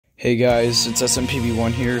Hey guys, it's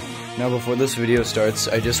SMPB1 here. Now before this video starts,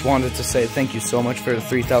 I just wanted to say thank you so much for the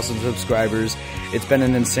 3,000 subscribers. It's been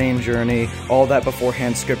an insane journey, all that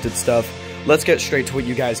beforehand scripted stuff. Let's get straight to what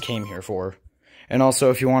you guys came here for. And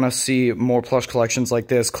also, if you want to see more plush collections like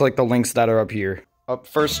this, click the links that are up here. Up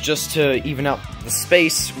first, just to even out the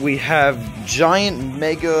space, we have giant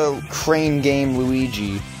mega crane game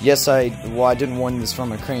Luigi. Yes, I didn't win this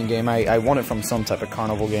from a crane game. I won it from some type of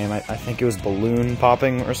carnival game. I think it was balloon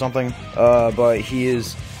popping or something. But he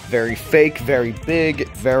is very fake, very big,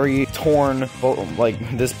 very torn.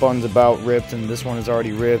 Like, this bun's about ripped and this one is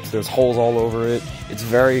already ripped. There's holes all over it. It's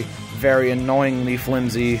very annoyingly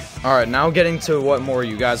flimsy. Alright, now getting to what more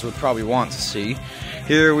you guys would probably want to see.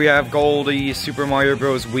 Here we have Goldie, Super Mario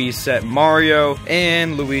Bros. Wii set Mario,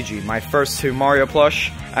 and Luigi. My first two Mario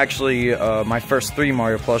plush. Actually, my first three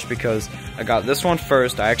Mario plush, because I got this one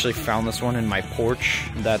first. I actually found this one in my porch.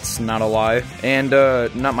 That's not a lie. And,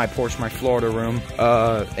 not my porch, my Florida room.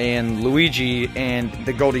 And Luigi and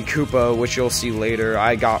the Goldie Koopa, which you'll see later,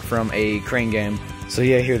 I got from a crane game. So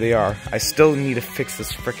yeah, here they are. I still need to fix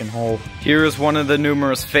this frickin' hole. Here is one of the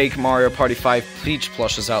numerous fake Mario Party 5 Peach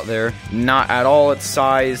plushes out there. Not at all its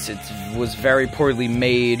size. It was very poorly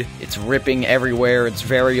made. It's ripping everywhere. It's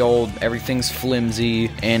very old. Everything's flimsy.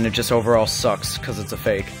 And it just overall sucks because it's a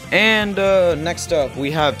fake. And next up,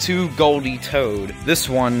 we have two Goldie Toad. This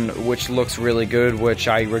one, which looks really good, which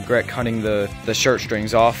I regret cutting the shirt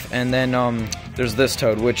strings off. And then there's this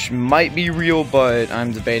Toad, which might be real, but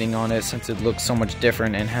I'm debating on it since it looks so much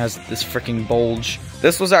different and has this freaking bulge.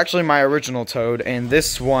 This was actually my original Toad, and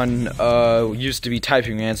this one used to be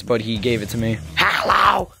Typin, but he gave it to me.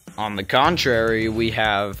 Hello! On the contrary, we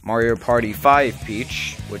have Mario Party 5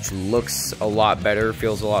 Peach, which looks a lot better,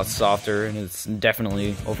 feels a lot softer, and it's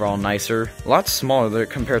definitely overall nicer. A lot smaller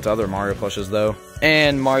compared to other Mario plushes, though.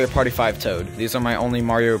 And Mario Party 5 Toad. These are my only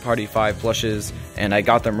Mario Party 5 plushes, and I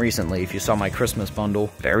got them recently if you saw my Christmas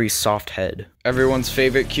bundle. Very soft head. Everyone's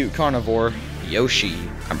favorite cute carnivore, Yoshi.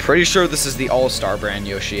 I'm pretty sure this is the All-Star brand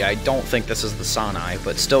Yoshi. I don't think this is the Sanai,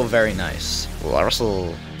 but still very nice.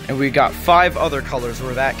 Larcel. And we got 5 other colors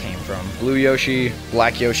where that came from. Blue Yoshi,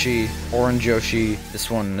 Black Yoshi, Orange Yoshi. This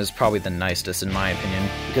one is probably the nicest in my opinion,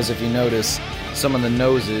 because if you notice, some of the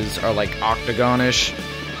noses are like octagonish,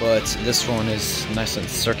 but this one is nice and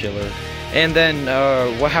circular. And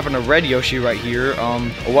then, what happened to Red Yoshi right here?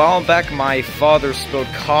 A while back, my father spilled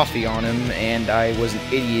coffee on him, and I was an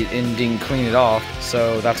idiot and didn't clean it off,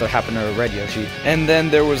 so that's what happened to Red Yoshi. And then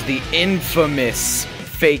there was the infamous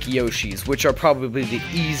fake Yoshis, which are probably the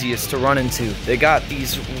easiest to run into. They got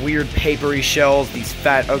these weird papery shells, these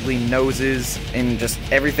fat ugly noses, and just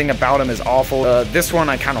everything about them is awful. This one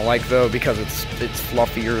I kind of like though, because it's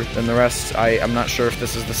fluffier than the rest. I'm not sure if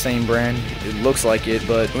this is the same brand. It looks like it,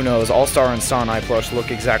 but who knows. All-Star and Sanai plush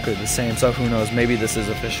look exactly the same, so who knows, maybe this is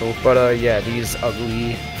official. But yeah, these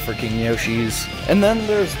ugly freaking Yoshis. And then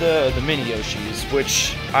there's the mini Yoshis,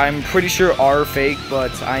 which I'm pretty sure are fake,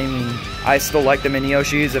 but I mean, I still like the mini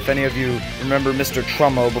Yoshis. If any of you remember Mr.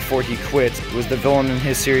 Trummo before he quit, it was the villain in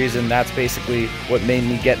his series, and that's basically what made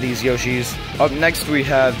me get these Yoshis. Up next we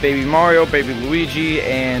have Baby Mario, Baby Luigi,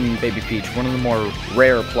 and Baby Peach, one of the more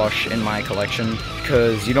rare plush in my collection,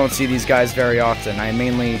 because you don't see these guys very often. I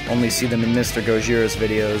mainly only see them in Mr. Gojira's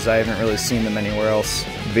videos. I haven't really seen them anywhere else.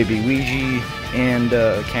 Baby Luigi and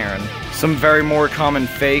Karen. Some very more common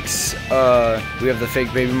fakes. We have the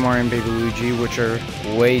fake Baby Mario and Baby Luigi, which are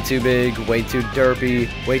way too big, way too derpy,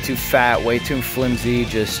 way too fat, way too flimsy,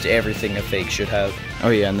 just everything a fake should have. Oh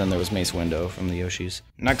yeah, and then there was Mace Window from the Yoshis.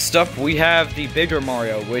 Next up, we have the bigger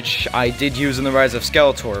Mario, which I did use in the Rise of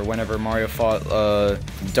Skeletor whenever Mario fought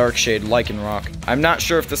Darkshade Lycanroc. I'm not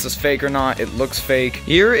sure if this is fake or not. It looks fake.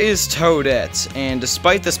 Here is Toadette, and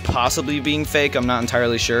despite this possibly being fake, I'm not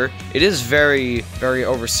entirely sure. It is very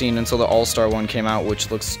overseen until the All-Star one came out, which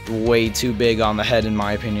looks way too big on the head in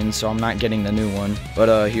my opinion, so I'm not getting the new one.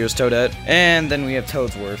 But here's Toadette, and then we have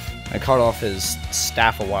Toadsworth. I cut off his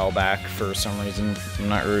staff a while back for some reason. I'm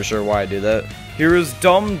not really sure why I do that. Here is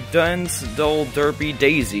Dumb, Dense, Dull, Derpy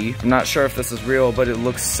Daisy. I'm not sure if this is real, but it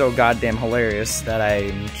looks so goddamn hilarious that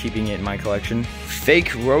I'm keeping it in my collection.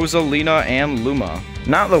 Fake Rosalina and Luma.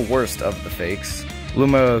 Not the worst of the fakes.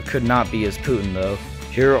 Luma could not be as Putin though.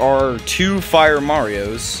 Here are 2 Fire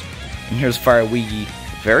Marios. And here's Fire Luigi.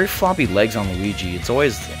 Very floppy legs on Luigi. It's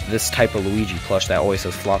always this type of Luigi plush that always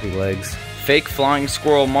has floppy legs. Fake Flying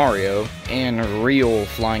Squirrel Mario and real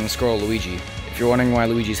Flying Squirrel Luigi. If you're wondering why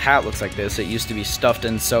Luigi's hat looks like this, it used to be stuffed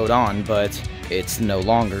and sewed on, but it's no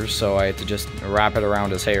longer, so I had to just wrap it around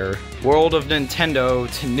his hair. World of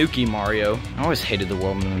Nintendo Tanuki Mario. I always hated the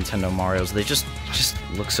World of Nintendo Marios. They just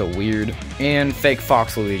look so weird. And fake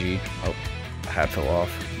Fox Luigi. Oh, the hat fell off.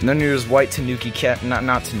 And then here's white Tanuki cat,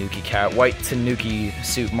 not Tanuki cat, white Tanuki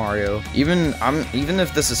suit Mario. Even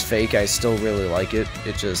if this is fake, I still really like it.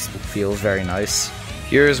 It just feels very nice.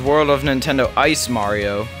 Here's World of Nintendo Ice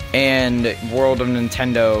Mario and World of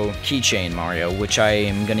Nintendo Keychain Mario, which I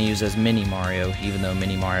am going to use as Mini Mario, even though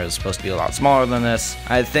Mini Mario is supposed to be a lot smaller than this.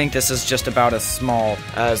 I think this is just about as small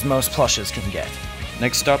as most plushes can get.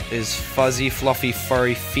 Next up is Fuzzy, Fluffy,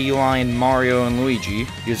 Furry, Feline Mario and Luigi.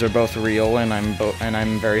 These are both real, and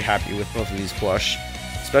I'm very happy with both of these plush.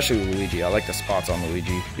 Especially Luigi. I like the spots on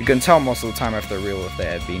Luigi. You can tell most of the time if they're real if they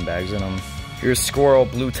have beanbags in them. Here's Squirrel,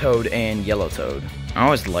 Blue Toad, and Yellow Toad. I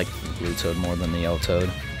always liked the Blue Toad more than the Yellow Toad.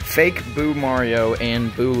 Fake Boo Mario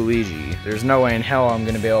and Boo Luigi. There's no way in hell I'm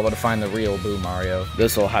going to be able to find the real Boo Mario.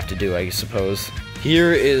 This will have to do, I suppose.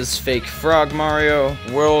 Here is fake Frog Mario,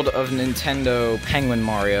 World of Nintendo Penguin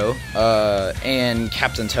Mario, and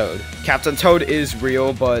Captain Toad. Captain Toad is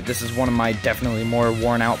real, but this is one of my definitely more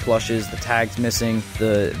worn out plushes. The tag's missing,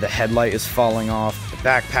 the headlight is falling off, the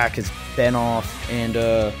backpack is bent off, and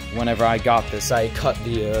whenever I got this, I cut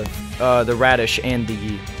the radish and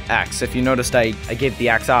the axe. If you noticed, I gave the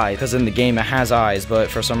axe eyes, because in the game it has eyes,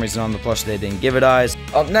 but for some reason on the plush they didn't give it eyes.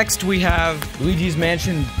 Up next we have Luigi's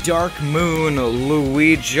Mansion Dark Moon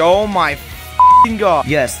Luigi. Oh my f***ing god.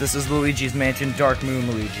 Yes, this is Luigi's Mansion Dark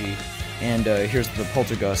Moon Luigi. And here's the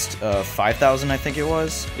Poltergust 5000, I think it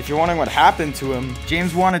was. If you're wondering what happened to him,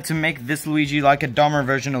 James wanted to make this Luigi like a dumber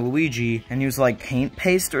version of Luigi, and used like paint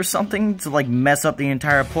paste or something to like mess up the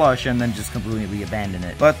entire plush and then just completely abandon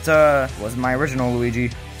it. But wasn't my original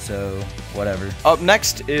Luigi, so whatever. Up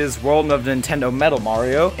next is World of Nintendo Metal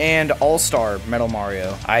Mario and All-Star Metal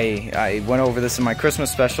Mario. I went over this in my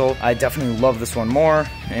Christmas special. I definitely love this one more,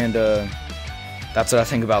 and that's what I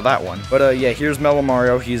think about that one. But yeah, here's Metal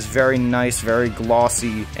Mario. He's very nice, very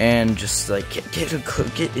glossy, and just like get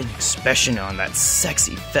an expression on that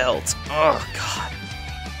sexy felt. Oh god.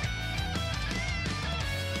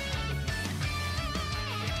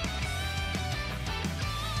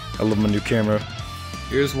 I love my new camera.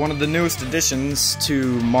 Here's one of the newest additions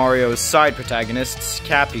to Mario's side protagonists,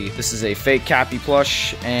 Cappy. This is a fake Cappy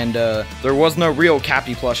plush, and there was no real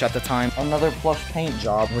Cappy plush at the time. Another plush paint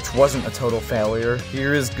job, which wasn't a total failure.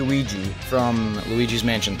 Here is Luigi from Luigi's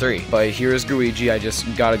Mansion 3. But here is Luigi. I just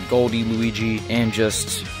got a Goldie Luigi and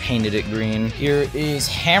just painted it green. Here is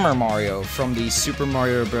Hammer Mario from the Super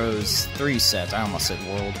Mario Bros. 3 set. I almost said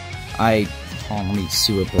world. Hold on, let me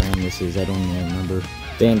see what brand this is. I don't even remember.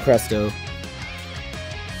 Bam Presto.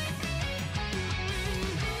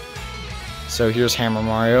 So here's Hammer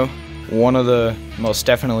Mario, one of the most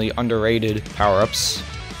definitely underrated power-ups.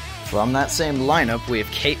 From that same lineup, we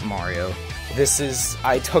have Cape Mario.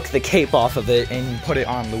 I took the cape off of it and put it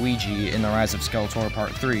on Luigi in The Rise of Skeletor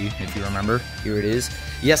Part 3, if you remember. Here it is.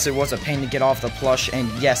 Yes, it was a pain to get off the plush,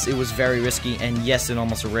 and yes, it was very risky, and yes, it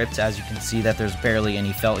almost ripped. As you can see that there's barely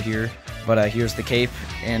any felt here. But here's the cape,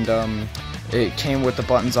 and it came with the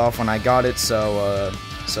buttons off when I got it, so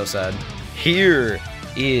sad. Here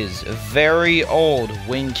is very old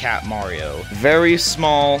Wing Cat Mario. Very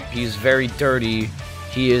small, he's very dirty.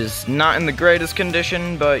 He is not in the greatest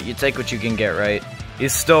condition, but you take what you can get, right?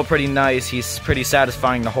 He's still pretty nice, he's pretty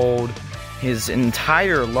satisfying to hold. His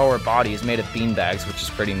entire lower body is made of beanbags, which is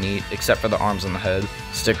pretty neat, except for the arms and the head.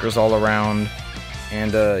 Stickers all around,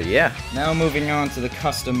 and yeah. Now moving on to the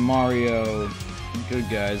custom Mario Good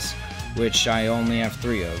Guys, which I only have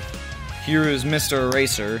 3 of. Here is Mr.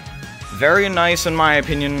 Eraser. Very nice in my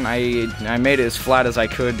opinion. I made it as flat as I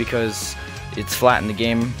could because it's flat in the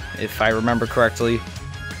game, if I remember correctly.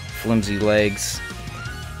 Flimsy legs.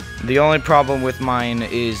 The only problem with mine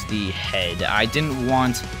is the head. I didn't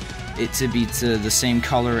want it to be the same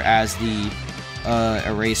color as the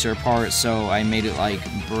eraser part, so I made it like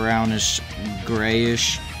brownish,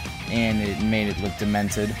 grayish, and it made it look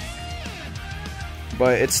demented.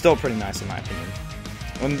 But it's still pretty nice in my opinion.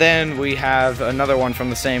 And then we have another one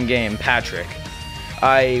from the same game, Patrick.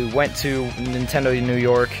 I went to Nintendo New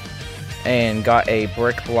York and got a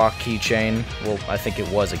brick block keychain. Well, I think it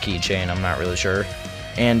was a keychain, I'm not really sure.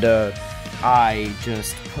 And I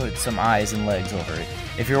just put some eyes and legs over it.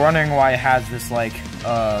 If you're wondering why it has this like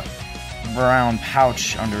brown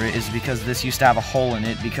pouch under it, is because this used to have a hole in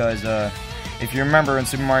it, because if you remember in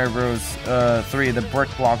Super Mario Bros. 3, the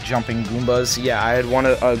brick block jumping Goombas, yeah, I had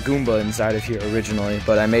wanted a Goomba inside of here originally,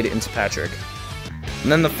 but I made it into Patrick.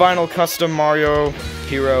 And then the final custom Mario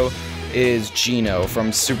hero is Gino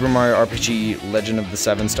from Super Mario RPG Legend of the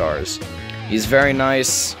Seven Stars. He's very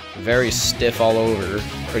nice, very stiff all over,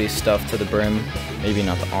 pretty stuffed to the brim, maybe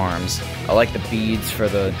not the arms. I like the beads for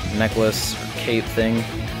the necklace or cape thing.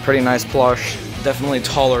 Pretty nice plush, definitely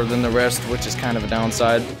taller than the rest, which is kind of a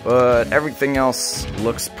downside, but everything else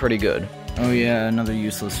looks pretty good. Oh yeah, another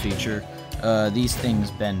useless feature. These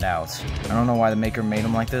things bend out. I don't know why the maker made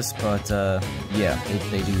them like this, but yeah,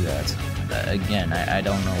 they do that. Again, I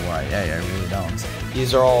don't know why. I really don't.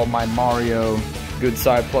 These are all my Mario good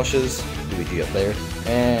side plushes. Luigi up there.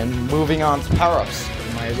 And moving on to power-ups.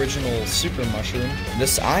 My original Super Mushroom.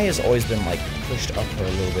 This eye has always been like pushed up for a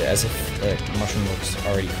little bit, as if the mushroom looks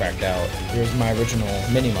already cracked out. Here's my original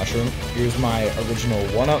Mini Mushroom. Here's my original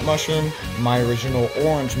 1-Up Mushroom. My original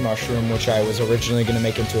Orange Mushroom, which I was originally going to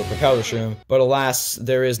make into a Propeller Shroom. But alas,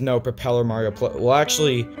 there is no Propeller Mario plush. Well,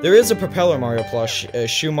 actually, there is a Propeller Mario plush, a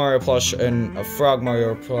Shoe Mario plush, and a Frog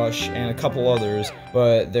Mario plush, and a couple others,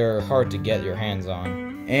 but they're hard to get your hands on.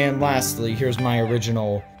 And lastly, here's my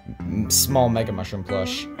original small Mega Mushroom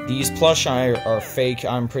plush. These plush are fake,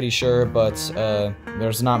 I'm pretty sure, but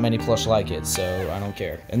there's not many plush like it, so I don't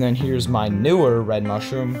care. And then here's my newer Red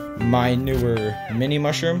Mushroom, my newer Mini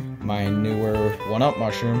Mushroom, my newer 1-Up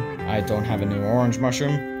Mushroom. I don't have a new Orange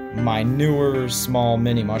Mushroom. My newer small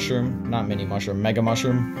Mini Mushroom, not Mini Mushroom, Mega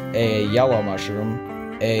Mushroom, a Yellow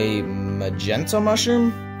Mushroom, a Magenta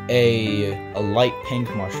Mushroom, a Light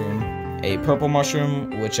Pink Mushroom, a Purple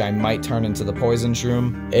Mushroom, which I might turn into the Poison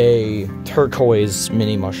Shroom, a Turquoise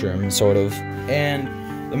Mini Mushroom, sort of,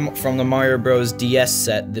 and from the Mario Bros. DS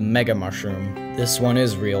set, the Mega Mushroom. This one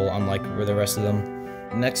is real, unlike the rest of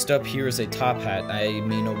them. Next up here is a top hat, I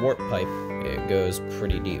mean a warp pipe. It goes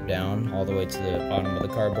pretty deep down, all the way to the bottom of the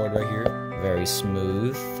cardboard right here. Very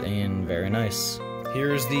smooth and very nice.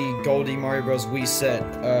 Here's the Goldie Mario Bros. Wii set,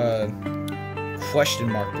 question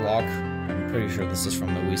mark block. I'm pretty sure this is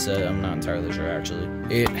from the Wii set, I'm not entirely sure actually.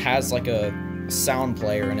 It has like a sound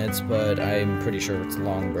player in it, but I'm pretty sure it's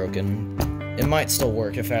long broken. It might still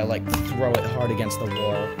work if I like throw it hard against the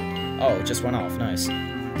wall. Oh, it just went off, nice.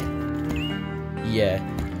 Yeah,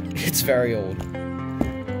 it's very old.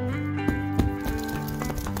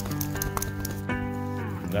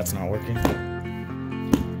 That's not working.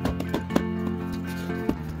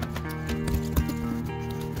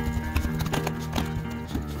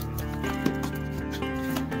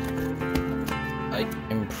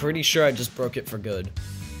 I'm pretty sure I just broke it for good.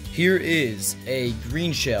 Here is a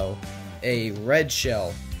green shell, a red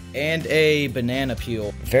shell, and a banana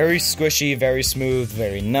peel. Very squishy, very smooth,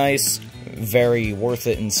 very nice, very worth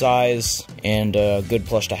it in size, and a good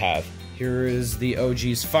plush to have. Here is the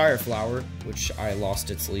OG's Fire Flower, which I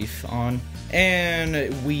lost its leaf on, and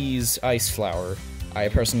Wii's Ice Flower. I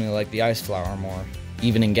personally like the Ice Flower more,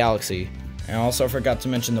 even in Galaxy. And I also forgot to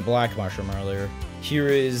mention the Black Mushroom earlier. Here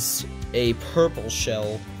is a purple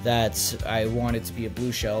shell that I wanted to be a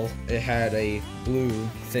blue shell. It had a blue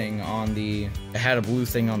thing on the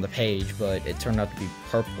page, but it turned out to be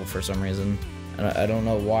purple for some reason. And I don't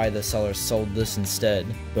know why the seller sold this instead,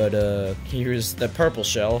 but here's the purple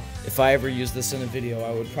shell. If I ever use this in a video,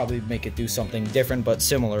 I would probably make it do something different but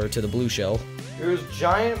similar to the blue shell. Here's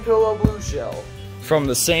Giant Pillow Blue Shell. From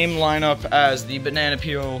the same lineup as the banana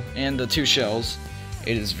peel and the two shells.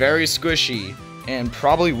 It is very squishy and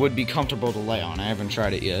probably would be comfortable to lay on. I haven't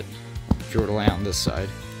tried it yet, if you were to lay on this side.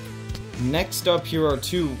 Next up, here are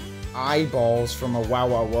two eyeballs from a Wow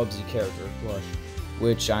Wow Wubbzy character plush,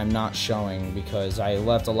 which I'm not showing because I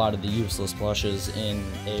left a lot of the useless plushes in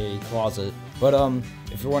a closet. But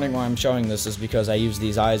if you're wondering why I'm showing this, is because I used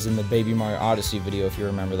these eyes in the Baby Mario Odyssey video, if you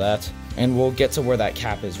remember that. And we'll get to where that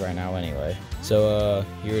cap is right now anyway. So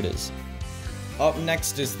here it is. Up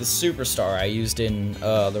next is the Superstar I used in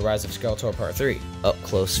The Rise of Skeletor Part 3. Up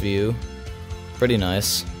close view. Pretty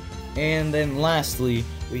nice. And then lastly,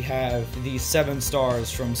 we have the 7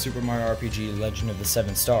 stars from Super Mario RPG Legend of the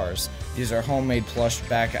 7 Stars. These are homemade plush.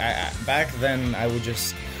 Back then, I would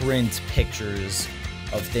just print pictures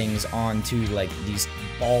of things onto like these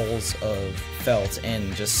balls of felt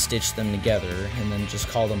and just stitch them together and then just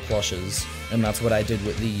call them plushes. And that's what I did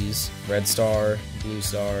with these. Red star, blue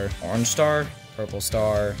star, orange star, purple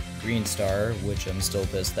star, green star, which I'm still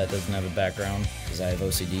pissed that doesn't have a background because I have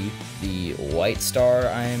OCD, the white star,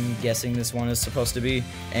 I'm guessing this one is supposed to be,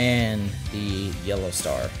 and the yellow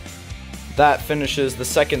star. That finishes the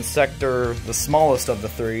second sector, the smallest of the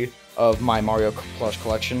 3, of my Mario plush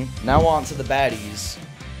collection. Now on to the baddies.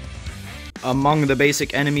 Among the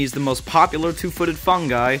basic enemies, the most popular two-footed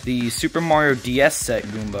fungi, the Super Mario DS set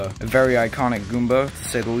Goomba. A very iconic Goomba, to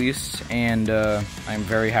say the least, and I'm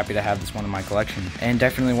very happy to have this one in my collection. And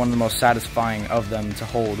definitely one of the most satisfying of them to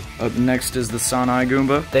hold. Up next is the Sanai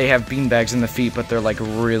Goomba. They have beanbags in the feet, but they're like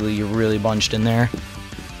really, really bunched in there.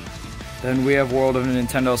 Then we have World of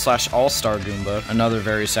Nintendo / All-Star Goomba, another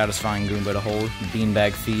very satisfying Goomba to hold,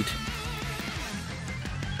 beanbag feet.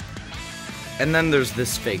 And then there's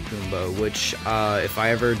this fake Goomba, which, if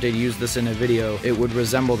I ever did use this in a video, it would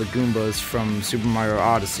resemble the Goombas from Super Mario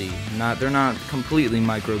Odyssey. They're not completely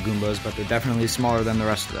micro Goombas, but they're definitely smaller than the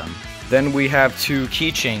rest of them. Then we have two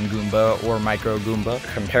Keychain Goomba, or Micro Goomba,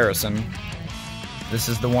 comparison. This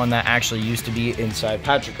is the one that actually used to be inside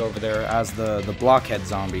Patrick over there as the blockhead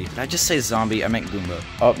zombie. Did I just say zombie? I meant Goomba.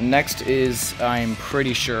 Up next is, I'm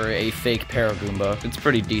pretty sure, a fake Paragoomba. It's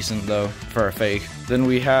pretty decent, though, for a fake. Then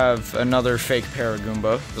we have another fake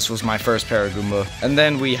Paragoomba. This was my first Paragoomba. And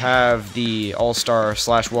then we have the All-Star /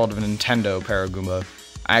 World of Nintendo Paragoomba.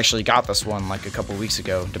 I actually got this one like a couple weeks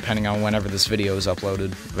ago, depending on whenever this video is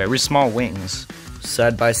uploaded. Very small wings.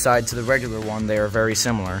 Side by side to the regular one, they are very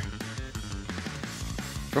similar.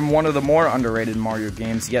 From one of the more underrated Mario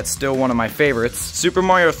games, yet still one of my favorites, Super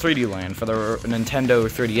Mario 3D Land for the Nintendo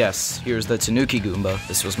 3DS. Here's the Tanuki Goomba.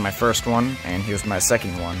 This was my first one, and here's my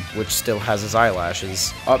second one, which still has his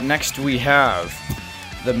eyelashes. Up next we have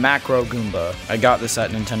the Macro Goomba. I got this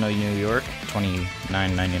at Nintendo New York,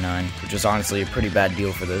 $29.99, which is honestly a pretty bad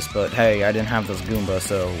deal for this, but hey, I didn't have this Goomba,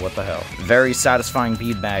 so what the hell. Very satisfying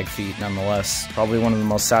beanbag feet, nonetheless. Probably one of the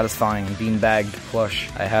most satisfying beanbagged plush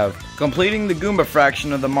I have. Completing the Goomba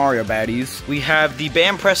fraction of the Mario Baddies, we have the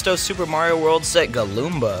Bam Presto Super Mario World set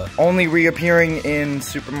Galoomba. Only reappearing in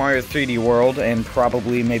Super Mario 3D World, and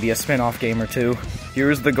probably maybe a spin-off game or two.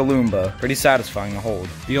 Here's the Galoomba. Pretty satisfying to hold.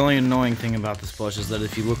 The only annoying thing about this plush is that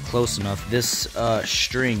if you look close enough, this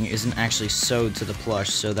string isn't actually sewed to the plush,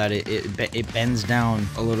 so that it bends down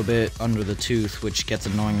a little bit under the tooth, which gets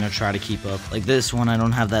annoying to try to keep up. Like this one, I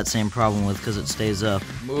don't have that same problem with because it stays up.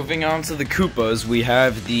 Moving on to the Koopas, we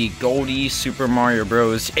have the Goldie Super Mario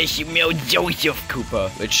Bros. Ishmael Joseph Koopa,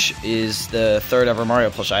 which is the third ever Mario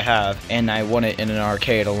plush I have, and I won it in an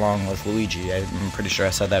arcade along with Luigi. I'm pretty sure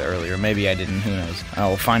I said that earlier. Maybe I didn't, who knows.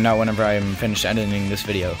 I'll find out whenever I'm finished editing this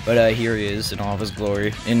video. But here he is in all of his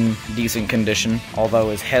glory, in decent condition,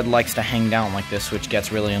 although his head likes to hang down like this, which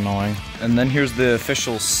gets really annoying. And then here's the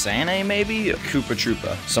official Sane, maybe? Koopa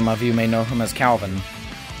Troopa. Some of you may know him as Calvin.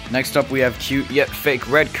 Next up we have cute yet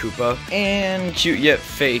fake red Koopa, and cute yet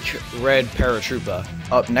fake red Paratroopa.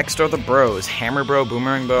 Up next are the bros, Hammer Bro,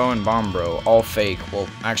 Boomerang Bro, and Bomb Bro, all fake. Well,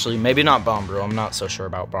 actually, maybe not Bomb Bro, I'm not so sure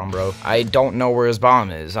about Bomb Bro. I don't know where his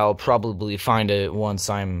bomb is. I'll probably find it once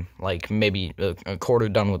I'm, like, maybe a quarter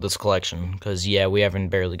done with this collection, because, yeah, we haven't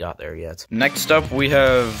barely got there yet. Next up, we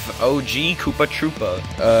have OG Koopa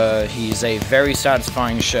Troopa. He's a very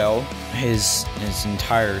satisfying shell. His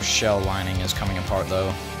entire shell lining is coming apart,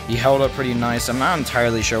 though. He held up pretty nice. I'm not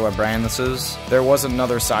entirely sure what brand this is. There was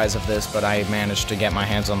another size of this, but I managed to get my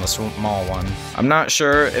hands on the small one. I'm not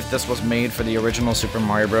sure if this was made for the original Super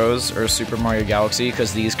Mario Bros. Or Super Mario Galaxy,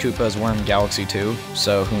 because these Koopas were in Galaxy 2,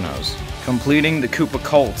 so who knows. Completing the Koopa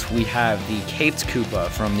cult, we have the Caped Koopa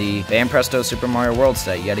from the Bam Presto Super Mario World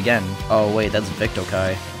set yet again. Oh wait, that's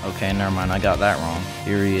Victokai. Okay, never mind, I got that wrong.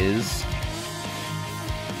 Here he is.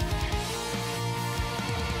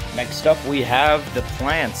 Next up, we have the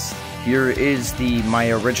plants. Here is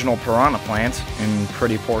my original piranha plant in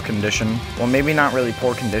pretty poor condition. Well, maybe not really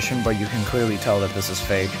poor condition, but you can clearly tell that this is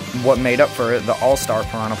fake. What made up for it, the All-Star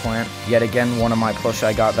piranha plant. Yet again, one of my plush,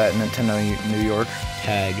 I got that in Nintendo New York.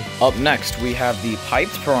 Tag. Up next, we have the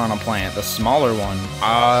piped piranha plant, the smaller one.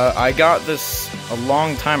 I got this a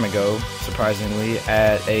long time ago, surprisingly,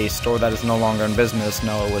 at a store that is no longer in business.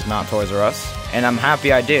 No, it was not Toys R Us. And I'm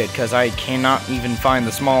happy I did, because I cannot even find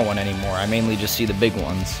the small one anymore. I mainly just see the big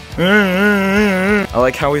ones. I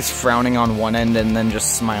like how he's frowning on one end and then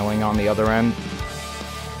just smiling on the other end.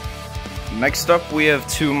 Next up, we have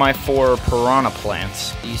 2 My 4 piranha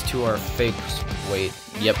plants. These 2 are fakes. Wait,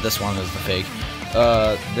 yep, this one is the fake.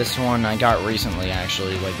 This one I got recently,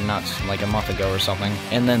 actually, not like a month ago or something.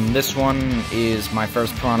 And then this one is my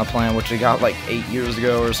first piranha plant, which I got like 8 years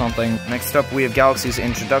ago or something. Next up, we have Galaxy's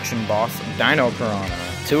introduction boss, Dino Piranha.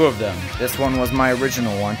 2 of them. This one was my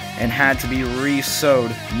original one, and had to be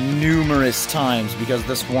re-sewed numerous times because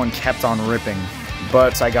this one kept on ripping.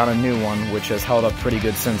 But I got a new one, which has held up pretty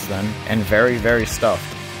good since then, and very, very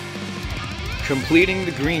stuffed. Completing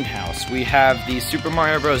the greenhouse, we have the Super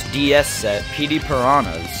Mario Bros. DS set, PD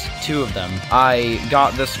Piranhas, 2 of them. I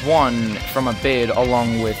got this one from a bid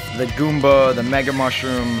along with the Goomba, the Mega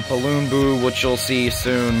Mushroom, Balloon Boo, which you'll see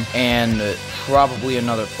soon, and probably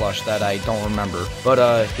another plush that I don't remember.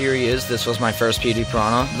 But here he is. This was my first PD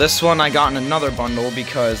Piranha. This one I got in another bundle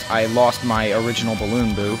because I lost my original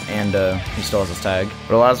Balloon Boo, and he still has his tag.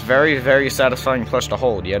 But it was very, very satisfying plush to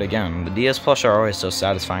hold yet again. The DS plush are always so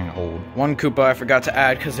satisfying to hold. One Koopa I forgot to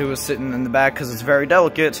add because it was sitting in the back because it's very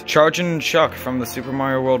delicate. Chargin' Chuck from the Super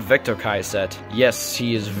Mario World Victor Kai set. Yes,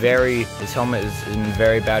 his helmet is in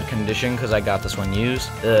very bad condition because I got this one used.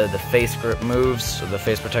 The face grip moves, or the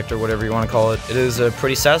face protector, whatever you want to call it. It is a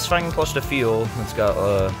pretty satisfying plush to feel. It's got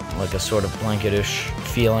like a sort of blanketish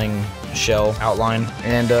feeling shell outline,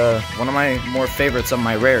 and one of my more favorites of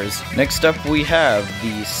my rares. Next up we have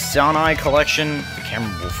the Sanai Collection. The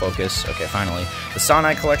camera will focus. Okay, finally. The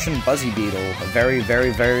Sanai Collection Buzzy Beetle. A very,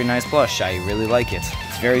 very, very nice plush. I really like it.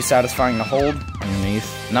 It's very satisfying to hold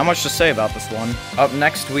underneath. Not much to say about this one. Up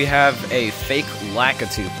next we have a fake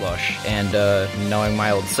Lakitu plush, and knowing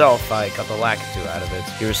my old self, I cut the Lakitu out of it.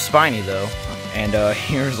 Here's Spiny though, and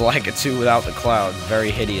here's Lakitu without the cloud.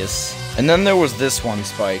 Very hideous. And then there was this one,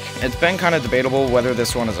 Spike. It's been kind of debatable whether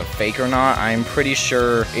this one is a fake or not. I'm pretty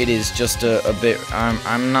sure it is just a bit.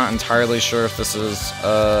 I'm not entirely sure if this is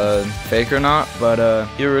fake or not, but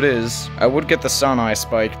here it is. I would get the Sanai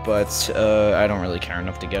Spike, but I don't really care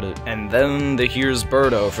enough to get it. And then here's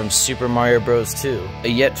Birdo from Super Mario Bros. 2. A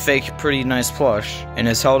yet fake, pretty nice plush, and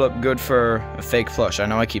has held up good for a fake plush. I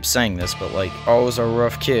know I keep saying this, but like, always a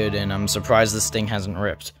rough kid, and I'm surprised this thing hasn't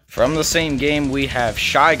ripped. From the same game, we have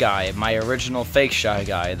Shy Guy, my original fake Shy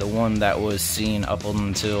Guy, the one that was seen up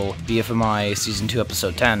until BFMI Season 2,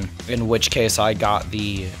 Episode 10, in which case I got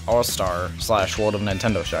the All-Star / World of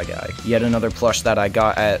Nintendo Shy Guy. Yet another plush that I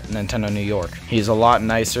got at Nintendo New York. He's a lot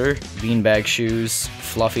nicer, beanbag shoes,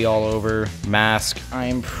 fluffy all over, mask.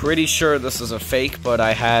 I'm pretty sure this is a fake, but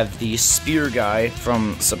I have the Spear Guy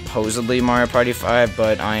from supposedly Mario Party 5,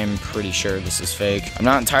 but I am pretty sure this is fake. I'm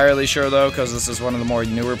not entirely sure though, because this is one of the more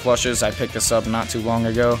newer plushes. I picked this up not too long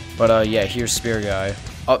ago, but yeah, here's Spear Guy.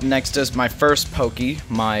 Up next is my first Pokey,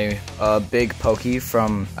 my big Pokey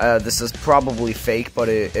from, this is probably fake, but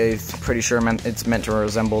it's pretty sure it's meant to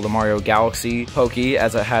resemble the Mario Galaxy Pokey,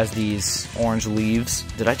 as it has these orange leaves.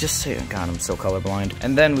 Did I just say it? God, I'm so colorblind.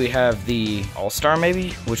 And then we have the All-Star,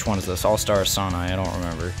 maybe? Which one is this? All-Star or Sanai? I don't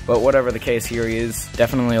remember. But whatever the case, here he is.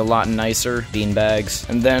 Definitely a lot nicer. Beanbags.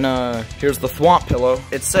 And then, here's the Thwomp Pillow.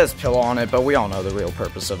 It says pillow on it, but we all know the real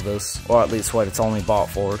purpose of this. Or at least what it's only bought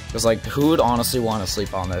for. Because, like, who would honestly want to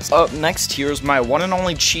sleep on this? Up next, here's my one and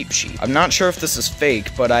only Cheap Sheet. I'm not sure if this is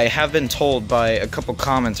fake, but I have been told by a couple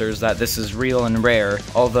commenters that this is real and rare,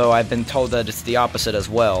 although I've been told that it's the opposite as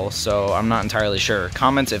well, so I'm not entirely sure.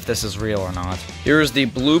 Comment if this is real or not. Here's the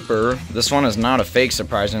Blooper. This one is not a fake,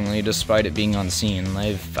 surprisingly, despite it being unseen.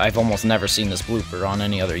 I've almost never seen this Blooper on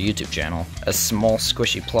any other YouTube channel. A small,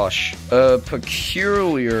 squishy plush. A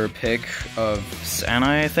peculiar pick of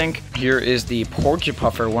Sanai, I think. Here is the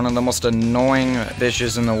Porcupuffer, one of the most annoying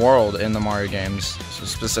bitches in the world in the Mario games, so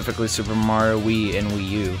specifically Super Mario Wii and Wii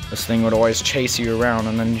U. This thing would always chase you around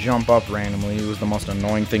and then jump up randomly. It was the most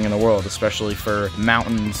annoying thing in the world, especially for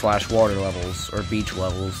mountain / water levels or beach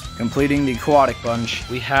levels. Completing the aquatic bunch,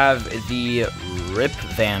 we have the Rip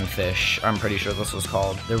Vanfish. I'm pretty sure this was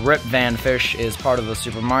called. The Rip Vanfish is part of the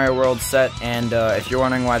Super Mario World set, and if you're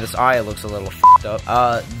wondering why this eye looks a little f***ed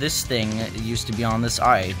up, this thing used to be on this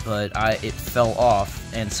eye, but it fell off,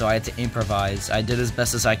 and so I had to improvise. I did as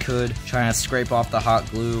best as I could, trying to scrape off the hot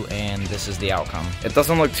glue, and this is the outcome. It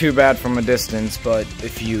doesn't look too bad from a distance, but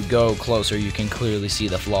if you go closer, you can clearly see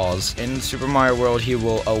the flaws. In Super Mario World, he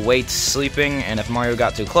will await sleeping, and if Mario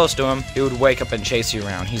got too close to him, he would wake up and chase you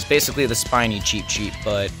around. He's basically the Spiny Cheap Cheap,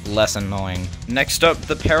 but less annoying. Next up,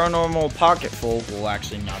 the Paranormal Pocketful, well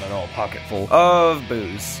actually not at all pocketful, of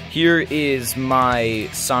Boos. Here is my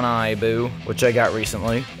Sanai Boo, which I got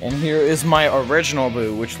recently, and here is my original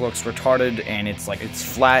Boo, which looks retarded, and it's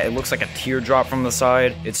flat. It looks like a teardrop from the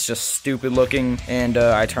side. It's just stupid looking, and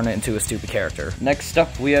I turn it into a stupid character. Next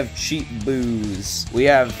up, we have cheap Boos. We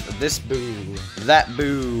have this Boo, that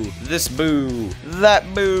Boo, this Boo,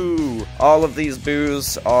 that Boo. All of these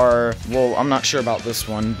Boos are, well, I'm not sure about this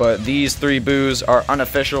one, but these 3 Boos are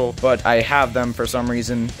unofficial, but I have them for some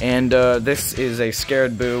reason, and this is a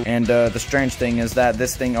scared Boo, and the strange thing is that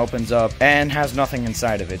this thing opens up and has nothing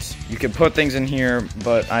inside of it. You could put things in here,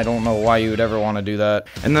 but I don't know why you would ever want to do that.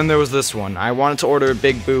 And then there was this one. I wanted to order a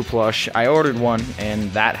big Boo plush. I ordered one,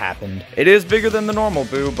 and that happened. It is bigger than the normal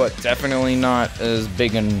Boo, but definitely not as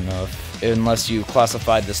big enough. unless you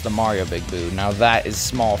classified this the Mario Big Boo. Now that is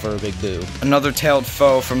small for a Big Boo. Another tailed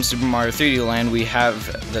foe from Super Mario 3D Land, we have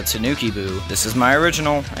the Tanuki Boo. This is my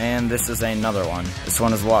original, and this is another one. This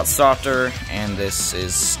one is a lot softer, and this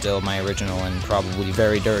is still my original and probably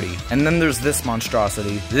very dirty. And then there's this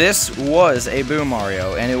monstrosity. This was a Boo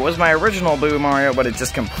Mario, and it was my original Boo Mario, but it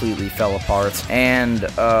just completely fell apart. And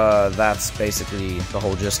that's basically the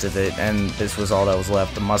whole gist of it. And this was all that was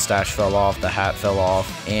left. The mustache fell off, the hat fell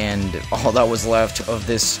off, and all that was left of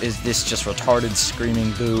this is this just retarded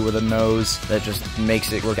screaming Boo with a nose that just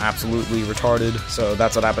makes it look absolutely retarded. So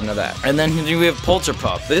that's what happened to that. And then here we have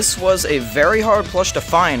Polterpup. This was a very hard plush to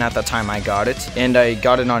find at the time I got it, and I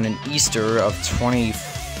got it on an Easter of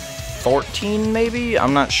 2014 maybe?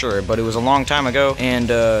 I'm not sure, but it was a long time ago, and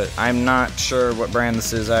I'm not sure what brand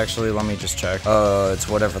this is actually. Let me just check. It's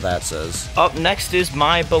whatever that says. Up next is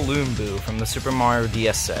my Balloon Boo from the Super Mario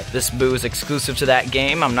DS set. This Boo is exclusive to that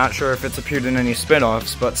game. I'm not sure if it's appeared in any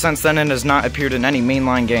spin-offs, but since then it has not appeared in any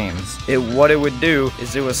mainline games. What it would do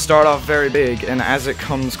is it would start off very big, and as it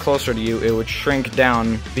comes closer to you, it would shrink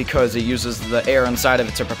down because it uses the air inside of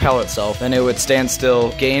it to propel itself. Then it would stand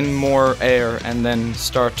still, gain more air, and then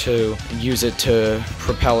start to use it to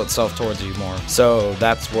propel itself towards you more. So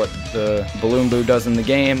that's what the Balloon Boo does in the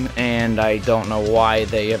game, and I don't know why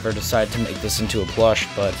they ever decided to make this into a plush,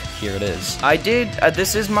 but here it is.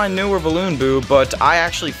 This is my newer Balloon Boo, but I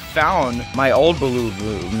actually found my old Balloon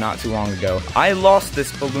Boo not too long ago. I lost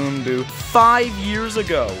this Balloon Boo 5 years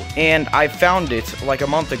ago, and I found it like a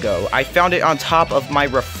month ago. I found it on top of my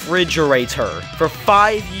refrigerator. For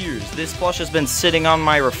 5 years, this plush has been sitting on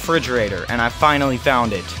my refrigerator, and I finally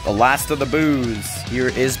found it. The last of the Boos. Here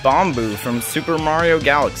is Bomb Boo from Super Mario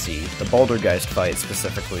Galaxy. The Bouldergeist fight,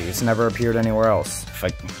 specifically. It's never appeared anywhere else. If I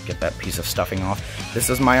can get that piece of stuffing off. This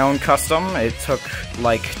is my own custom. It took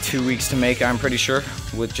like 2 weeks to make, I'm pretty sure,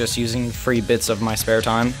 with just using free bits of my spare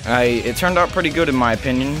time. It turned out pretty good in my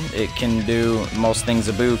opinion. It can do most things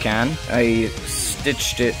a Boo can. I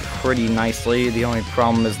stitched it pretty nicely. The only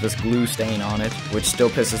problem is this glue stain on it, which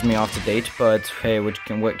still pisses me off to date, but hey, what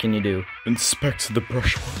can you do? Inspect the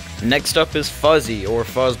brushwork. Next up is Fuzzy, or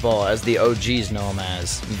Fuzzball, as the OGs know him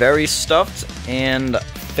as. Very stuffed and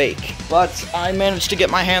fake. But I managed to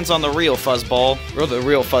get my hands on the real Fuzzball, or the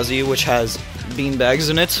real Fuzzy, which has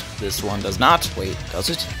beanbags in it. This one does not. Wait,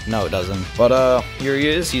 does it? No, it doesn't. But here he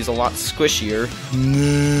is. He's a lot squishier.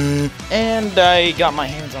 And I got my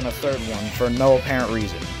hands on a third one for no apparent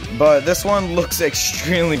reason. But this one looks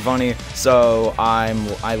extremely funny, so I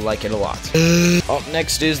like it a lot. Up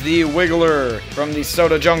next is the Wiggler from the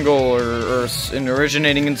Soda Jungle, or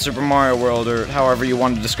originating in Super Mario World, or however you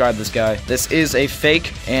want to describe this guy. This is a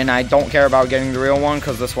fake, and I don't care about getting the real one,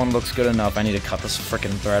 because this one looks good enough. I need to cut this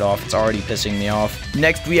freaking thread off. It's already pissing me off.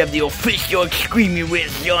 Next, we have the official Screamy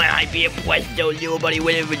Whistle, and I be a puesto, nobody,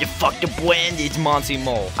 whatever the fuck the brand is, Monty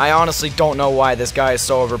Mole. I honestly don't know why this guy is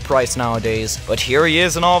so overpriced nowadays, but here he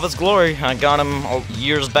is in all of his glory. I got him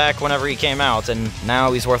years back whenever he came out, and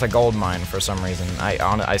now he's worth a gold mine for some reason.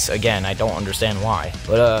 Again, I don't understand why.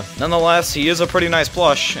 But nonetheless, he is a pretty nice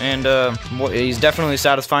plush, and he's definitely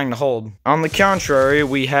satisfying to hold. On the contrary,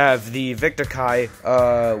 we have the Victor Kai,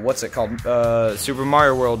 what's it called? Super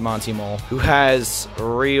Mario World Monty Mole, who has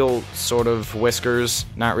real sort of whiskers.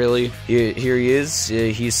 Not really. Here he is.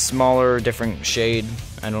 He's smaller, different shade.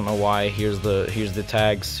 I don't know why. Here's the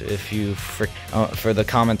tags if you for the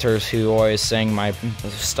commenters who always saying my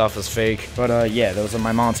stuff is fake. But yeah, those are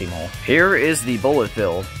my Monty Mole. Here is the Bullet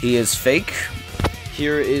Bill. He is fake.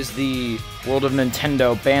 Here is the World of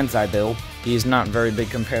Nintendo Banzai Bill. He's not very big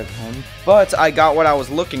compared to him. But I got what I was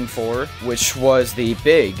looking for, which was the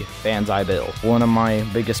big Banzai Bill. One of my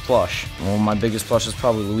biggest plush. Well, my biggest plush is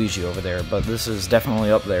probably Luigi over there, but this is definitely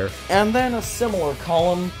up there. And then a similar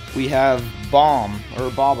column, we have Bomb, or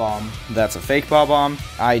Bob-Omb. That's a fake Bob-Omb.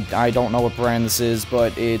 I don't know what brand this is,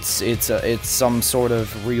 but it's some sort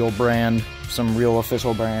of real brand. Some real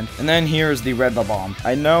official brand. And then here's the Red Bob-Omb.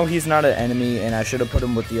 I know he's not an enemy, and I should have put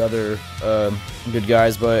him with the other good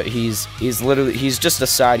guys, but he's just a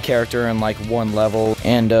side character in like one level,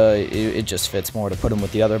 and it just fits more to put him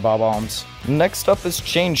with the other Bob-Ombs. Next up is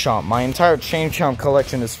Chain Chomp. My entire Chain Chomp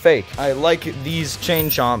collection is fake. I like these Chain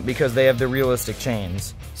Chomp because they have the realistic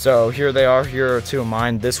chains. So here they are. Here are two of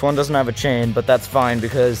mine. This one doesn't have a chain, but that's fine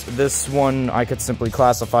because this one I could simply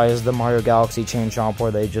classify as the Mario Galaxy Chain Chomp, where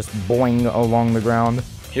they just boing along the ground.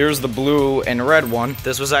 Here's the blue and red one.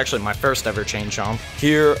 This was actually my first ever Chain Chomp.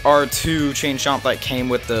 Here are two Chain Chomp that came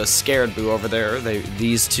with the scared boo over there.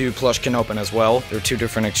 These two plush can open as well. They're two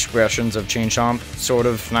different expressions of Chain Chomp. Sort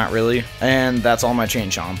of, not really. And that's all my Chain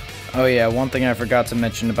Chomp. Oh yeah, one thing I forgot to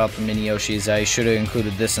mention about the mini Yoshis, I should have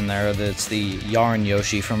included this in there. That's the Yarn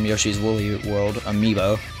Yoshi from Yoshi's Woolly World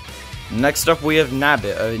Amiibo. Next up we have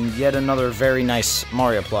Nabbit, yet another very nice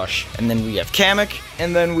Mario plush. And then we have Kamek,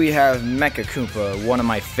 and then we have Mecha Koopa, one of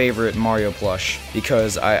my favorite Mario plush,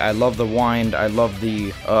 because I love the wind, I love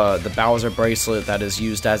the Bowser bracelet that is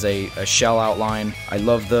used as a shell outline. I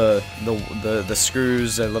love the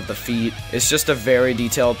screws, I love the feet. It's just a very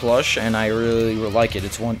detailed plush, and I really like it.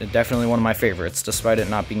 It's definitely one of my favorites, despite it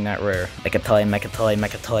not being that rare. Mecha toy, Mecha toy,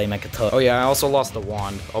 Mecha toy, Mecha toy. Oh yeah, I also lost the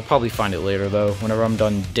wand. I'll probably find it later though, whenever I'm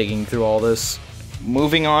done digging through all this.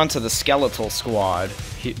 Moving on to the Skeletal Squad,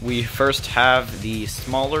 we first have the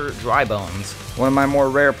smaller Dry Bones, one of my more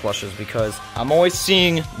rare plushes because I'm always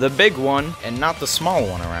seeing the big one and not the small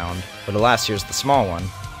one around, but alas, here's the small one.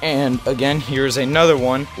 And again, here's another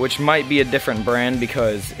one, which might be a different brand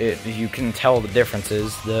because you can tell the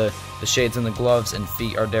differences. The shades in the gloves and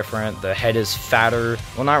feet are different. The head is fatter.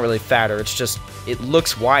 Well, not really fatter. It's just, it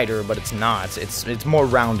looks wider, but it's not. It's more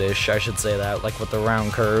roundish, I should say that, like with the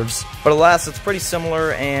round curves. But alas, it's pretty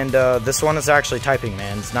similar, and this one is actually Typing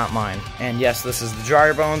Man's, not mine. And yes, this is the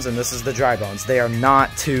Dryer Bones, and this is the Dry Bones. They are not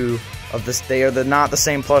two of this. They are not the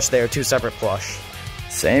same plush. They are two separate plush.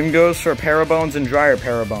 Same goes for Parabones and Dryer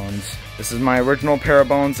Parabones. This is my original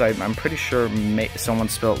Parabones. I'm pretty sure someone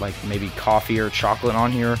spilled like maybe coffee or chocolate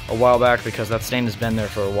on here a while back because that stain has been there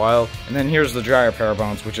for a while. And then here's the Dryer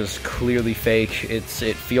Parabones, which is clearly fake. It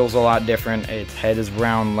feels a lot different. Its head is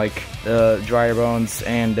round like the Dryer Bones,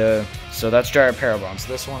 and so that's Dryer Parabones.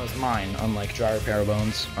 This one is mine, unlike Dryer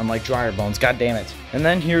Parabones. Unlike Dryer Bones, god damn it. And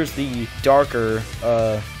then here's the darker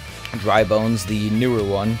Dry Bones, the newer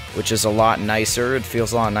one, which is a lot nicer. It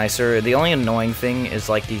feels a lot nicer. The only annoying thing is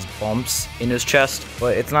like these bumps in his chest,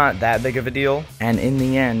 but it's not that big of a deal. And in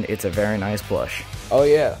the end, it's a very nice plush. Oh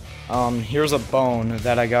yeah, here's a bone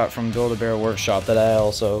that I got from Build-A-Bear Workshop that I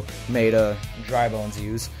also made Dry Bones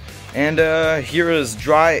use. And here is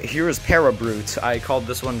Parabrute. I called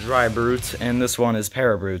this one Dry Brute, and this one is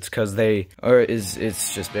Parabrute, because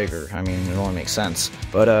it's just bigger. I mean, it only makes sense.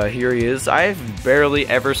 But here he is. I've barely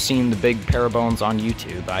ever seen the big Parabones on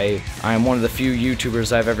YouTube. I am one of the few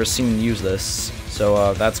YouTubers I've ever seen use this.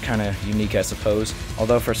 So that's kind of unique, I suppose.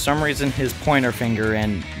 Although for some reason his pointer finger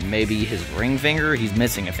and maybe his ring finger, he's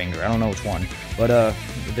missing a finger. I don't know which one. But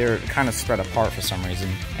they're kind of spread apart for some reason.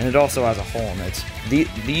 And it also has a hole in it.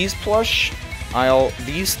 These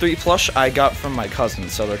three plush I got from my cousin,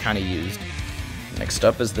 so they're kind of used. Next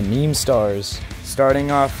up is the Meme Stars.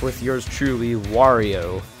 Starting off with yours truly,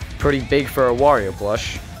 Wario. Pretty big for a Wario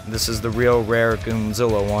plush. This is the real rare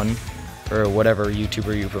Goonzilla one, or whatever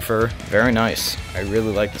YouTuber you prefer. Very nice. I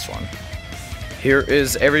really like this one. Here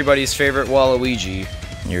is everybody's favorite Waluigi.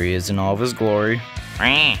 Here he is in all of his glory.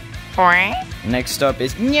 Next up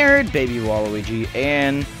is Nerd Baby Waluigi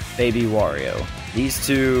and Baby Wario. These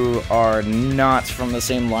two are not from the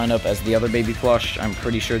same lineup as the other baby plush. I'm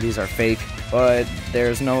pretty sure these are fake, but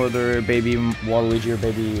there's no other Baby Waluigi or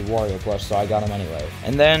Baby Wario plush, so I got them anyway.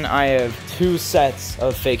 And then I have two sets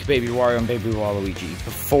of fake Baby Wario and Baby Waluigi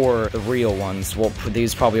before the real ones. Well,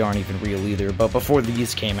 these probably aren't even real either, but before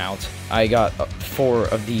these came out, I got 4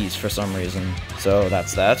 of these for some reason. So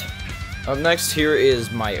that's that. Up next here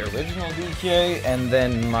is my original DK, and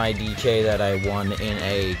then my DK that I won in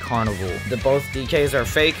a carnival. Both DKs are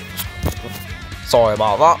fake. Sorry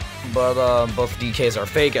about that. But both DKs are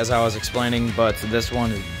fake, as I was explaining, but this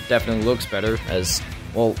one definitely looks better, as,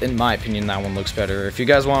 well, in my opinion, that one looks better. If you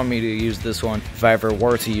guys want me to use this one, if I ever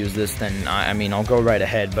were to use this, then, I mean, I'll go right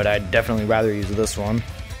ahead, but I'd definitely rather use this one.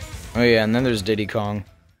 Oh yeah, and then there's Diddy Kong.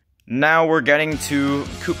 Now we're getting to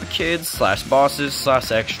Koopa Kids / bosses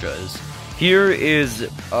 / extras. Here is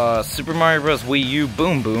Super Mario Bros. Wii U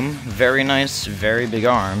Boom Boom. Very nice, very big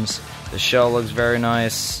arms. The shell looks very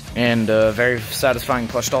nice, and very satisfying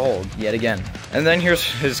plush to hold, yet again. And then here's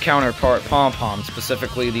his counterpart, Pom Pom,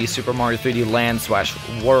 specifically the Super Mario 3D Land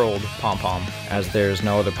 / World Pom Pom, as there's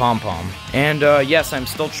no other Pom Pom. And yes, I'm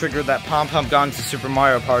still triggered that Pom Pom got into Super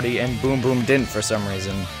Mario Party and Boom Boom didn't for some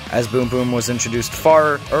reason, as Boom Boom was introduced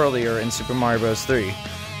far earlier in Super Mario Bros. 3.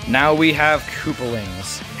 Now we have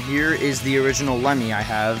Koopalings. Here is the original Lemmy I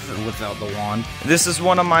have, without the wand. This is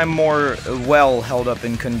one of my more well held up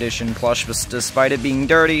in condition plush, but despite it being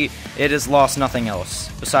dirty, it has lost nothing else,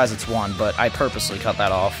 besides its wand, but I purposely cut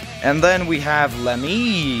that off. And then we have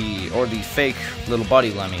Lemmy, or the fake little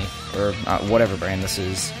buddy Lemmy, or whatever brand this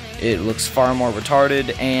is. It looks far more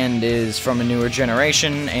retarded and is from a newer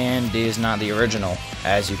generation and is not the original,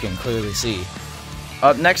 as you can clearly see.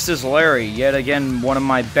 Up next is Larry, yet again one of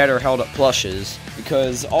my better held up plushes,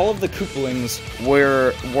 because all of the Koopalings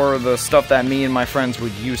were the stuff that me and my friends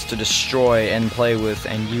would use to destroy and play with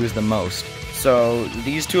and use the most. So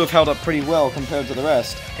these two have held up pretty well compared to the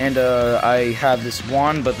rest. And I have this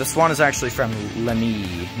wand, but this one is actually from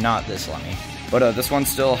Lemmy, not this Lemmy. But this one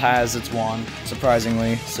still has its wand,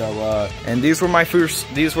 surprisingly. So and these were my first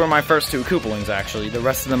two Koopalings actually. The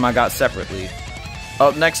rest of them I got separately.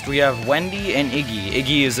 Up next we have Wendy and Iggy.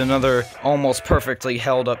 Iggy is another almost perfectly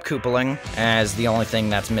held up Koopaling, as the only thing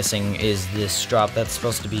that's missing is this drop that's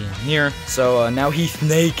supposed to be in here. So now he's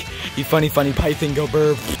Snake. He funny Python go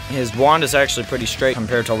burp. His wand is actually pretty straight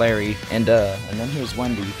compared to Larry. And then here's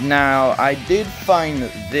Wendy. Now I did find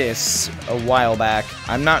this a while back.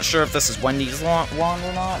 I'm not sure if this is Wendy's wand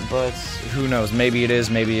or not, but who knows? Maybe it is,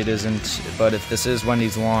 maybe it isn't. But if this is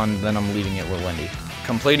Wendy's wand, then I'm leaving it with Wendy.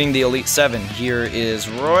 Completing the Elite 7, here is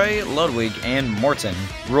Roy, Ludwig, and Morton.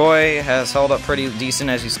 Roy has held up pretty decent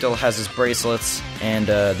as he still has his bracelets, and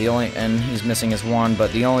he's missing his wand,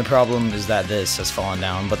 but the only problem is that this has fallen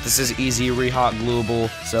down. But this is easy re-hot gluable,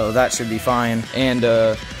 so that should be fine. And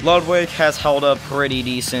Ludwig has held up pretty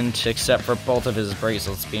decent, except for both of his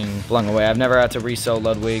bracelets being blown away. I've never had to resew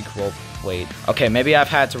Ludwig. Well, wait. Okay, maybe I've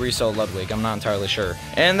had to resew Ludwig. I'm not entirely sure.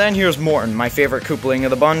 And then here's Morton, my favorite Koopaling of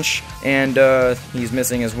the bunch. And he's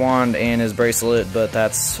missing his wand and his bracelet, but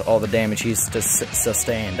that's all the damage he's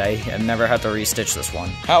sustained. I have never had to restitch this one.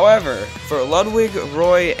 However, for Ludwig,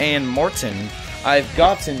 Roy, and Morton, I've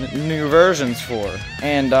gotten new versions for,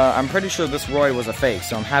 and I'm pretty sure this Roy was a fake,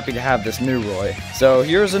 so I'm happy to have this new Roy. So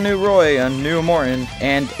here's a new Roy, a new Morton,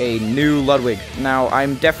 and a new Ludwig. Now,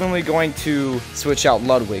 I'm definitely going to switch out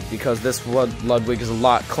Ludwig, because this Ludwig is a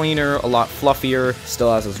lot cleaner, a lot fluffier,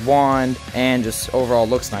 still has his wand, and just overall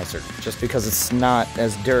looks nicer, just because it's not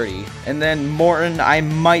as dirty. And then Morton, I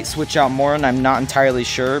might switch out Morton, I'm not entirely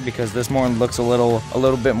sure, because this Morton looks a little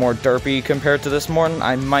bit more derpy compared to this Morton.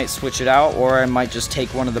 I might switch it out, or I might just take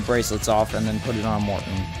one of the bracelets off and then put it on Morton.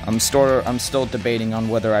 I'm still debating on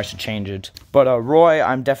whether I should change it. But Roy,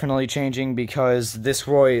 I'm definitely changing, because this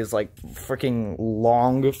Roy is like freaking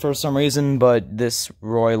long for some reason, but this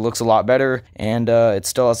Roy looks a lot better, and it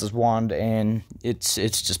still has his wand, and it's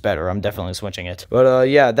just better. I'm definitely switching it. But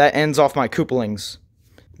yeah, that ends off my Koopalings.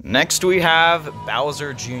 Next we have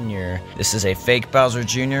Bowser Jr. This is a fake Bowser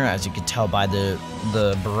Jr., as you can tell by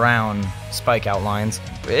the brown spike outlines.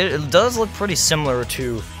 It does look pretty similar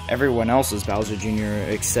to everyone else's Bowser Jr.,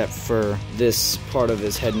 except for this part of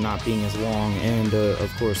his head not being as long, and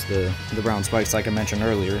of course the brown spikes like I mentioned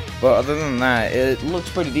earlier. But other than that, it looks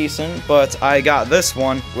pretty decent. But I got this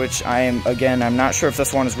one, which I'm not sure if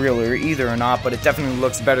this one is real either or not, but it definitely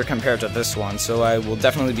looks better compared to this one, so I will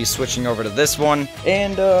definitely be switching over to this one.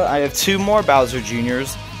 And I have two more Bowser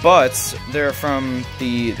Jr.'s, but they're from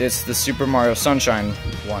it's the Super Mario Sunshine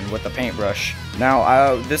one with the paintbrush.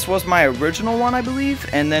 Now, this was my original one, I believe,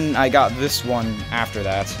 and then I got this one after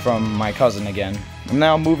that from my cousin again.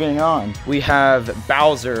 Now moving on, we have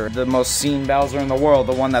Bowser, the most seen Bowser in the world,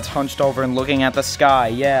 the one that's hunched over and looking at the sky.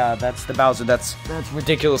 Yeah, that's the Bowser that's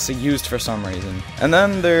ridiculously used for some reason. And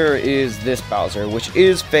then there is this Bowser, which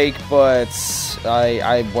is fake, but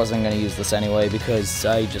I wasn't gonna use this anyway because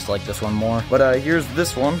I just like this one more. But here's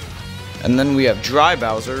this one. And then we have Dry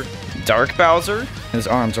Bowser, Dark Bowser. His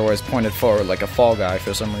arms are always pointed forward like a Fall Guy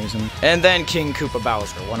for some reason. And then King Koopa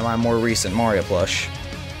Bowser, one of my more recent Mario plush.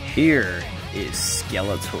 Here is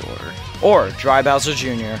Skeletor, or Dry Bowser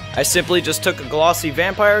Jr. I simply just took a glossy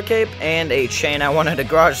vampire cape and a chain I won at a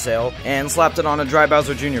garage sale and slapped it on a Dry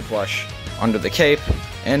Bowser Jr. plush under the cape.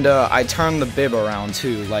 And I turned the bib around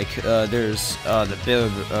too, like there's the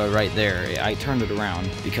bib right there. I turned it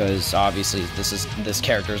around because obviously this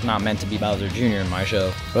character is not meant to be Bowser Jr. in my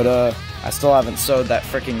show. But I still haven't sewed that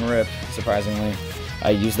freaking rip, surprisingly.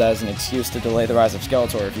 I used that as an excuse to delay the rise of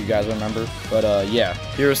Skeletor, if you guys remember. But yeah,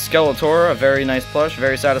 here's Skeletor, a very nice plush,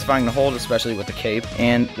 very satisfying to hold, especially with the cape.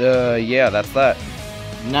 And yeah, that's that.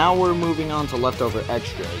 Now we're moving on to leftover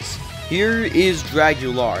extras. Here is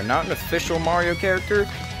Dragular, not an official Mario character,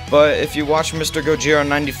 but if you watch Mr. Gojira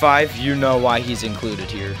 95, you know why he's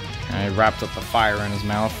included here. And I wrapped up the fire in his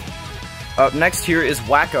mouth. Up next here is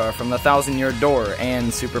Wacka from the 1000-Year Door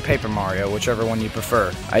and Super Paper Mario, whichever one you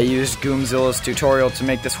prefer. I used Goomzilla's tutorial to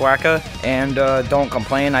make this Wacka, and don't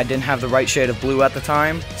complain, I didn't have the right shade of blue at the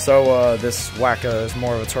time, so this Wacka is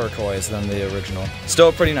more of a turquoise than the original. Still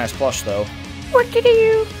a pretty nice plush though. What did you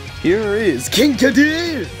do? here is King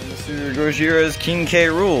Kadir! Mr. Gojira's King K.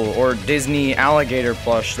 Rool, or Disney alligator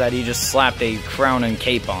plush that he just slapped a crown and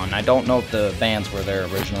cape on. I don't know if the bands were there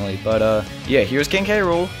originally, but yeah, here's King K.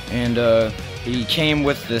 Rool, and he came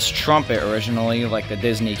with this trumpet originally, like the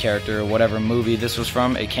Disney character, whatever movie this was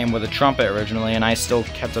from. It came with a trumpet originally, and I still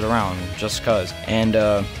kept it around, just cuz. And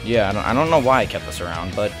yeah, I don't know why I kept this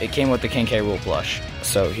around, but it came with the King K. Rool plush.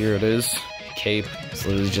 So here it is, cape. It's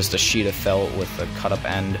literally just a sheet of felt with a cut-up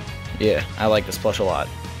end. Yeah, I like this plush a lot.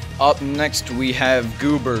 Up next, we have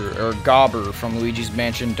Goober, or Gobber, from Luigi's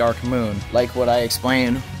Mansion Dark Moon. Like what I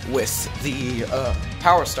explained with the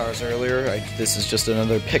Power Stars earlier, this is just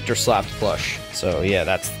another picture-slapped plush. So yeah,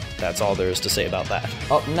 that's all there is to say about that.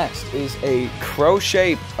 Up next is a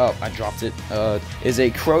crochet, oh, I dropped it, is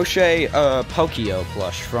a crochet Pokio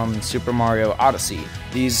plush from Super Mario Odyssey.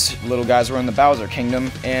 These little guys were in the Bowser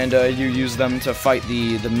Kingdom, and you use them to fight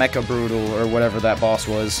the Mecha Brutal, or whatever that boss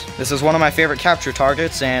was. This is one of my favorite capture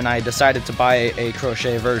targets, and I decided to buy a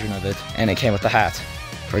crochet version of it, and it came with the hat.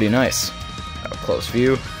 Pretty nice. Up close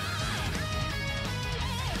view.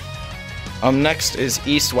 Next is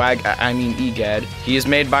Egad. He is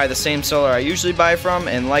made by the same seller I usually buy from,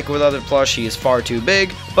 and like with other plush, he is far too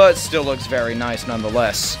big, but still looks very nice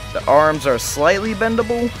nonetheless. The arms are slightly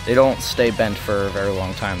bendable. They don't stay bent for a very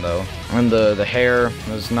long time though. And the hair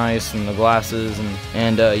is nice, and the glasses,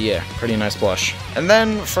 and yeah, pretty nice plush. And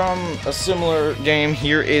then from a similar game,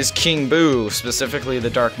 here is King Boo, specifically the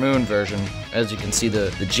Dark Moon version. As you can see, the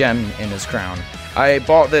gem in his crown. I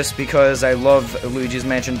bought this because I love Luigi's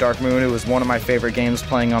Mansion Dark Moon. It was one of my favorite games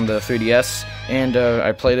playing on the 3DS, and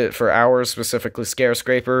I played it for hours, specifically Scare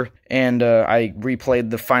Scraper, and I replayed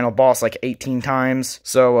the final boss like 18 times.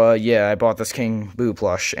 So yeah, I bought this King Boo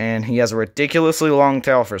plush, and he has a ridiculously long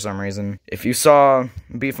tail for some reason. If you saw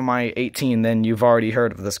BFMI 18, then you've already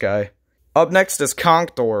heard of this guy. Up next is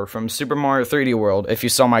Conk-Thor from Super Mario 3D World. If you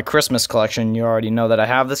saw my Christmas collection, you already know that I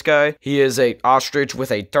have this guy. He is a ostrich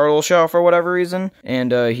with a turtle shell for whatever reason,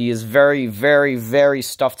 and he is very, very, very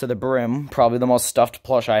stuffed to the brim. Probably the most stuffed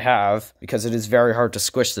plush I have, because it is very hard to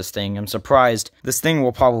squish this thing. I'm surprised. This thing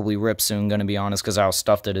will probably rip soon, gonna be honest, because how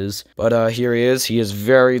stuffed it is. But here he is. He is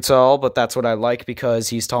very tall, but that's what I like because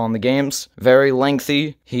he's tall in the games. Very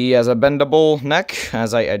lengthy. He has a bendable neck,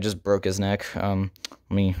 as I just broke his neck.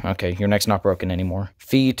 Okay, your neck's not broken anymore.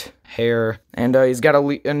 Feet, hair, and he's got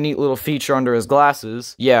a neat little feature under his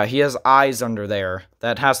glasses. Yeah, he has eyes under there.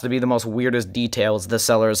 That has to be the most weirdest details the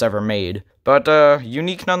seller has ever made. But,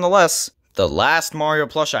 unique nonetheless. The last Mario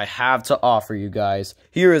plush I have to offer you guys.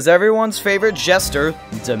 Here is everyone's favorite jester,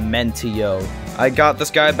 Dementio. I got this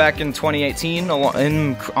guy back in 2018,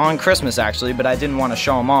 on Christmas actually, but I didn't want to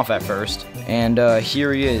show him off at first. And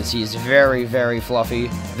here he is. He's very, very fluffy.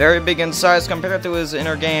 Very big in size compared to his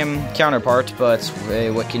inner game counterpart, but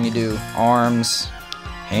hey, what can you do? Arms,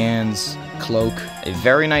 hands, cloak. A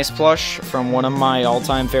very nice plush from one of my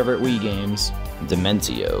all-time favorite Wii games,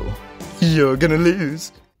 Dementio. You're gonna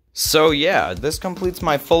lose. So yeah, this completes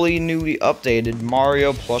my fully newly updated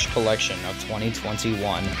Mario plush collection of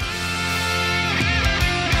 2021.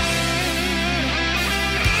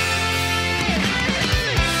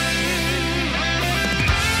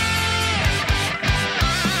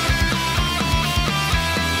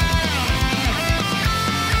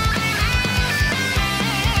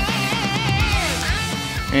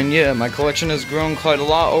 And yeah, my collection has grown quite a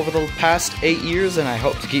lot over the past 8 years, and I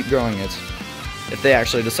hope to keep growing it. If they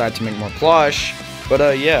actually decide to make more plush.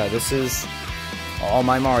 But yeah, this is all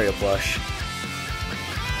my Mario plush.